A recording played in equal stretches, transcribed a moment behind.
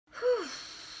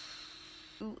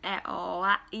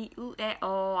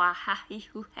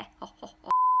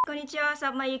Konnichiwa,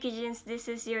 subreddit. This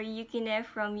is your Yukine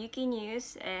from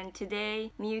yukinews, and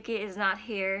today Miyuki is not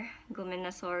here.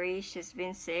 Sorry, she's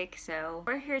been sick. So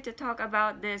we're here to talk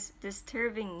about this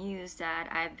disturbing news that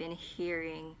I've been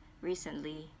hearing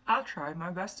recently. I'll try my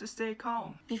best to stay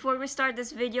calm. Before we start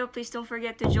this video, please don't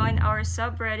forget to join our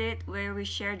subreddit where we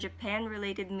share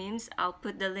Japan-related memes. I'll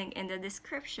put the link in the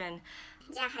description.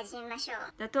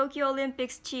 The Tokyo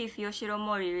Olympics chief Yoshiro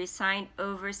Mori resigned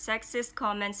over sexist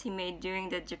comments he made during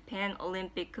the Japan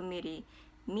Olympic Committee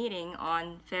meeting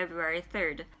on February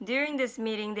 3rd. During this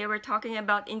meeting, they were talking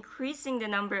about increasing the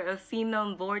number of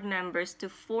female board members to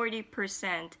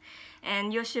 40%.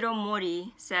 And Yoshiro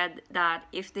Mori said that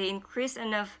if they increase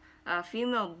enough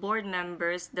female board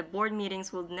members, the board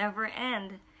meetings will never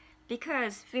end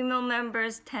because female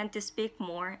members tend to speak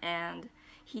more, and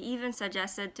he even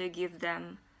suggested to give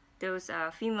them, those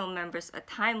female members, a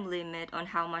time limit on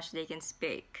how much they can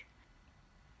speak.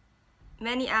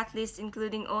 Many athletes,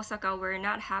 including Osaka, were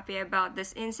not happy about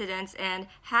this incident, and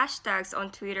hashtags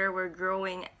on Twitter were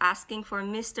growing asking for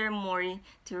Mr. Mori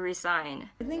to resign.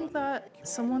 I think that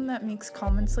someone that makes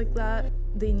comments like that,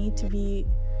 they need to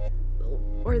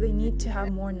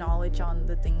have more knowledge on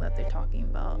the thing that they're talking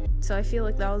about. So I feel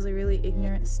like that was a really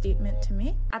ignorant statement to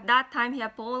me. At that time, he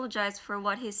apologized for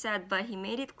what he said, but he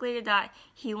made it clear that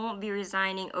he won't be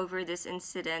resigning over this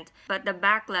incident. But the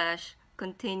backlash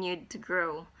continued to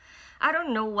grow. I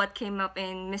don't know what came up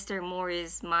in Mr.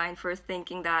 Mori's mind for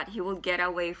thinking that he would get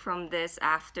away from this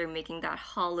after making that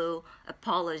hollow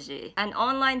apology. An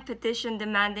online petition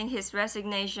demanding his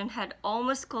resignation had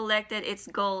almost collected its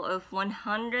goal of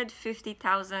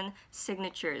 150,000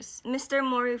 signatures. Mr.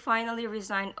 Mori finally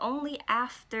resigned only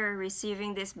after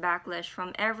receiving this backlash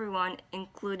from everyone,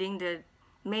 including the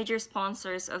major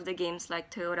sponsors of the games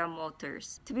like Toyota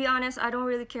Motors. To be honest, I don't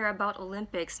really care about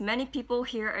Olympics. Many people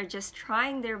here are just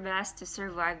trying their best to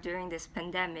survive during this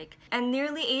pandemic. And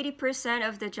nearly 80%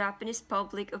 of the Japanese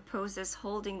public opposes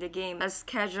holding the game as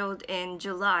scheduled in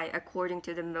July, according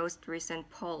to the most recent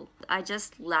poll. I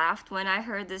just laughed when I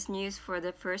heard this news for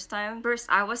the first time. First,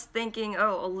 I was thinking,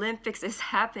 oh, Olympics is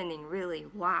happening, really,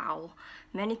 wow.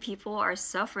 Many people are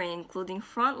suffering, including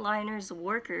frontliners,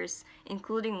 workers,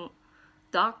 including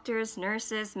doctors,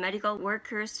 nurses, medical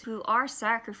workers who are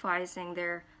sacrificing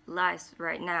their lives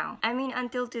right now. I mean,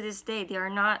 until to this day, they are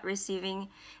not receiving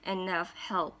enough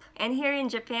help. And here in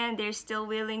Japan, they're still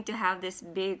willing to have this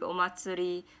big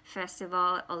omatsuri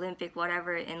festival, Olympic,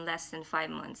 whatever, in less than 5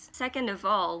 months. Second of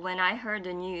all, when I heard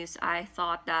the news, I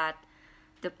thought that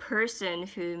the person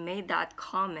who made that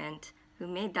comment, who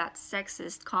made that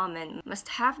sexist comment, must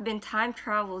have been time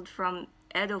traveled from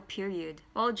Edo period.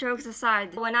 Well, jokes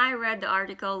aside, when I read the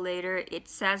article later, it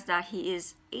says that he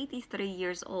is 83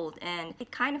 years old, and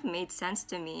it kind of made sense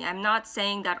to me. I'm not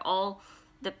saying that all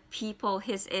the people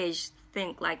his age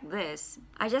think like this.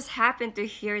 I just happen to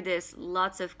hear this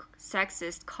lots of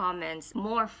sexist comments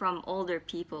more from older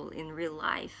people in real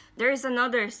life. There is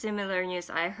another similar news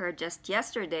I heard just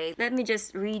yesterday. Let me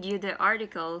just read you the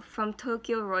article from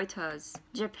Tokyo Reuters.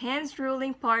 Japan's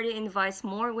ruling party invites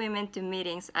more women to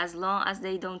meetings as long as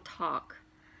they don't talk.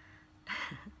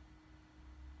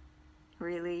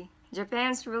 Really?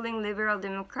 Japan's ruling Liberal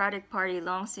Democratic Party,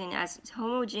 long seen as a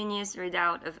homogeneous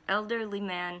redoubt of elderly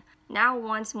men, now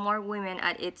wants more women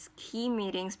at its key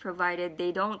meetings provided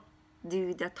they don't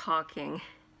do the talking.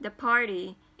 The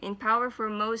party, in power for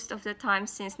most of the time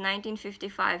since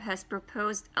 1955, has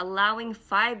proposed allowing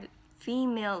 5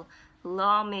 female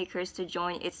lawmakers to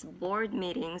join its board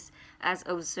meetings as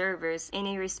observers in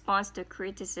a response to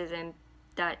criticism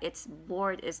that its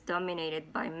board is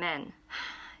dominated by men.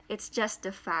 It's just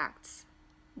the facts.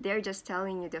 They're just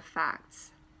telling you the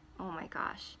facts. Oh my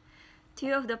gosh.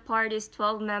 2 of the party's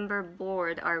 12-member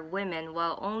board are women,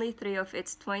 while only 3 of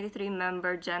its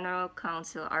 23-member general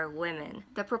council are women.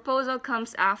 The proposal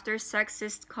comes after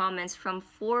sexist comments from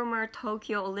former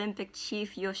Tokyo Olympic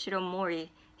chief Yoshiro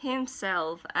Mori,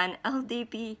 himself an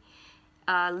LDP,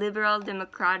 Liberal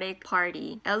Democratic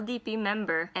Party, LDP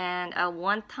member, and a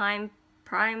one-time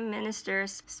Prime Minister,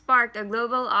 sparked a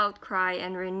global outcry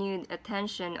and renewed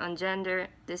attention on gender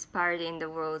disparity in the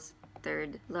world's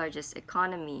 3rd largest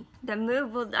economy. The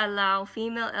move would allow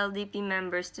female LDP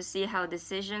members to see how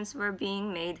decisions were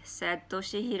being made, said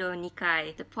Toshihiro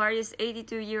Nikai, the party's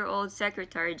 82-year-old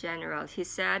Secretary General. He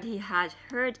said he had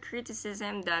heard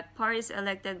criticism that party's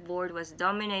elected board was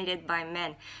dominated by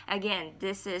men. Again,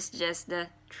 this is just the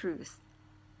truth.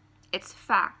 It's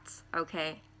facts,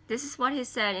 okay? This is what he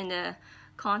said in the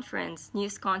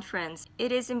news conference,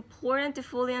 it is important to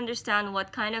fully understand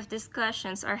what kind of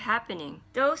discussions are happening.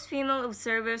 Those female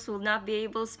observers will not be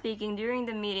able speaking during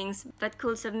the meetings but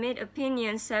could submit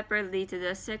opinions separately to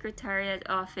the Secretariat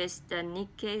office, the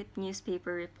Nikkei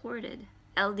newspaper reported.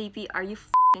 LDP, are you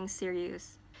f***ing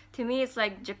serious? To me, it's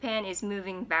like Japan is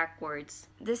moving backwards.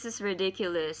 This is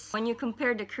ridiculous. When you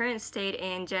compare the current state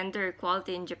in gender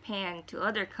equality in Japan to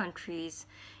other countries,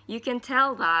 you can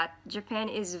tell that Japan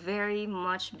is very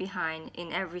much behind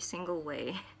in every single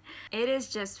way. It is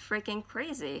just freaking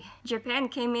crazy. Japan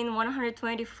came in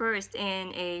 121st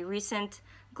in a recent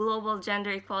global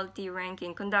gender equality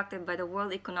ranking conducted by the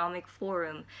World Economic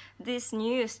Forum. This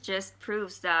news just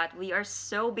proves that we are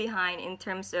so behind in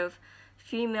terms of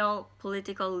female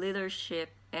political leadership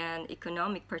and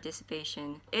economic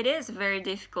participation. It is very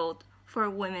difficult for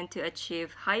women to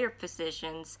achieve higher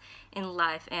positions in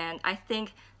life, and I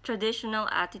think traditional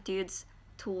attitudes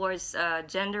towards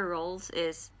gender roles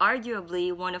is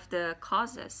arguably one of the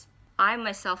causes. I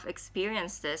myself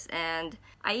experienced this, and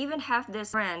I even have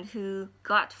this friend who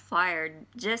got fired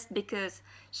just because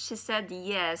she said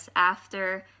yes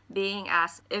after being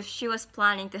asked if she was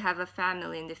planning to have a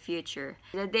family in the future.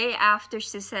 The day after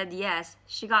she said yes,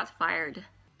 she got fired.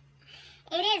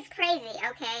 It is crazy,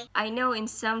 okay? I know in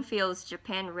some fields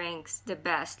Japan ranks the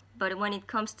best, but when it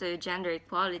comes to gender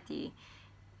equality,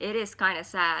 it is kind of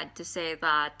sad to say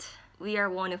that we are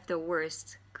one of the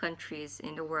worst countries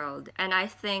in the world. And I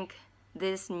think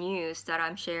this news that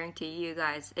I'm sharing to you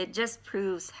guys, it just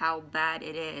proves how bad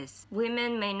it is.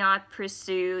 Women may not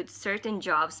pursue certain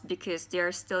jobs because they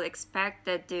are still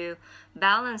expected to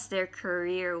balance their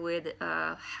career with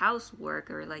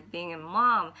housework or like being a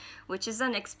mom, which is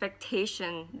an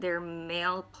expectation their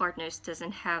male partners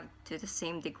doesn't have to the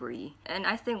same degree. And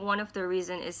I think one of the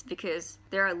reasons is because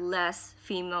there are less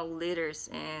female leaders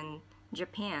in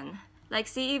Japan. Like,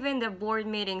 see, even the board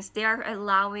meetings, they're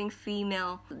allowing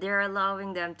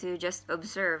them to just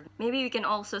observe. Maybe we can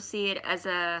also see it as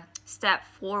a step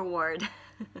forward.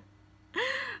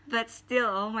 But still,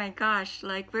 oh my gosh,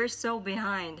 like, we're so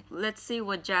behind. Let's see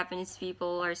what Japanese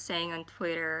people are saying on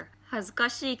Twitter. 恥ずか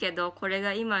しいけど、これ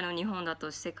が今の日本だ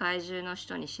と世界中の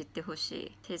人に知ってほし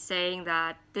い. He's saying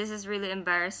that this is really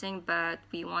embarrassing, but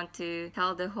we want to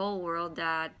tell the whole world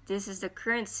that this is the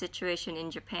current situation in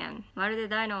Japan. まるで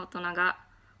大の大人が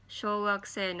小学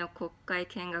生の国会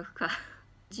見学か。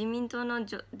自民党の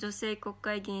女性国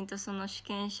会議員とその主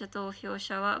権者投票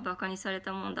者はバカにされ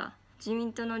たもんだ。自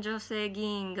民党の女性議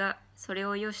員がそれ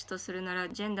を良しとするなら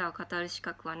ジェンダーを語る資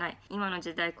格はない。今の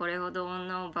時代これほど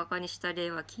女をバカにした例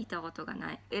は聞いたことが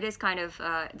ない。It is kind of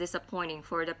disappointing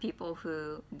for the people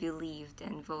who believed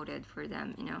and voted for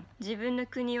them, you know. 自分の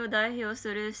国を代表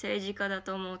する政治家だ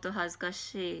と思うと恥ずか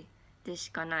しいで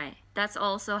しかない。That's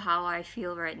also how I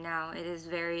feel right now. It is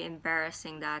very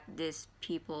embarrassing that these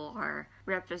people are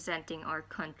representing our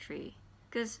country.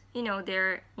 Because, you know,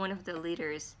 they're one of the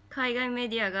leaders. 海外メ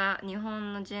ディアが日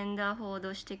本のジェンダー報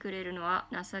道してくれるのは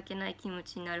情けない気持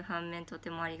ちになる反面とて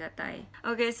もありがたい.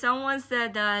 Okay, someone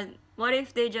said that what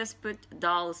if they just put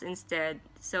dolls instead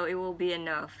so it will be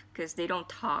enough because they don't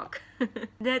talk.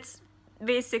 That's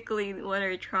basically what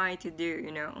they're trying to do,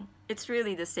 you know. It's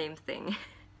really the same thing.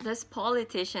 These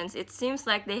politicians, it seems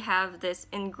like they have this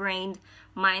ingrained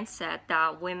mindset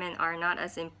that women are not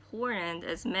as important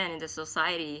as men in the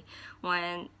society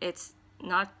when it's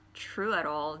not true at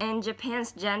all. And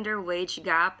Japan's gender wage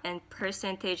gap and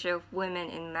percentage of women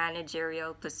in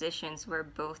managerial positions were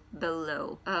both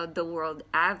below the world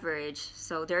average.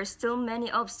 So there are still many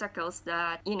obstacles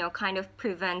that, you know, kind of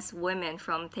prevents women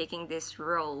from taking these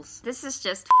roles. This is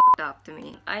just fucked up to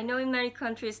me. I know in many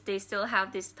countries they still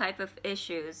have this type of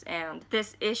issues, and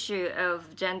this issue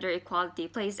of gender equality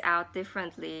plays out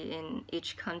differently in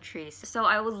each country. So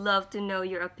I would love to know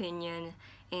your opinion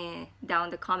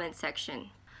down the comment section.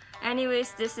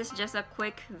 Anyways, this is just a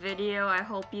quick video. I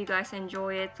hope you guys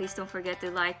enjoy it. Please don't forget to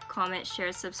like, comment,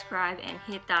 share, subscribe, and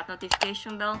hit that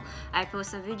notification bell. I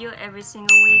post a video every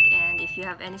single week, and if you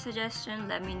have any suggestion,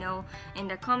 let me know in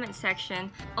the comment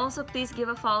section. Also, please give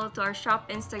a follow to our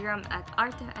shop Instagram at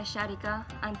 @arteasharika.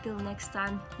 Until next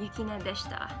time, yukine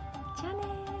deshita. じゃあね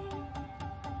ー。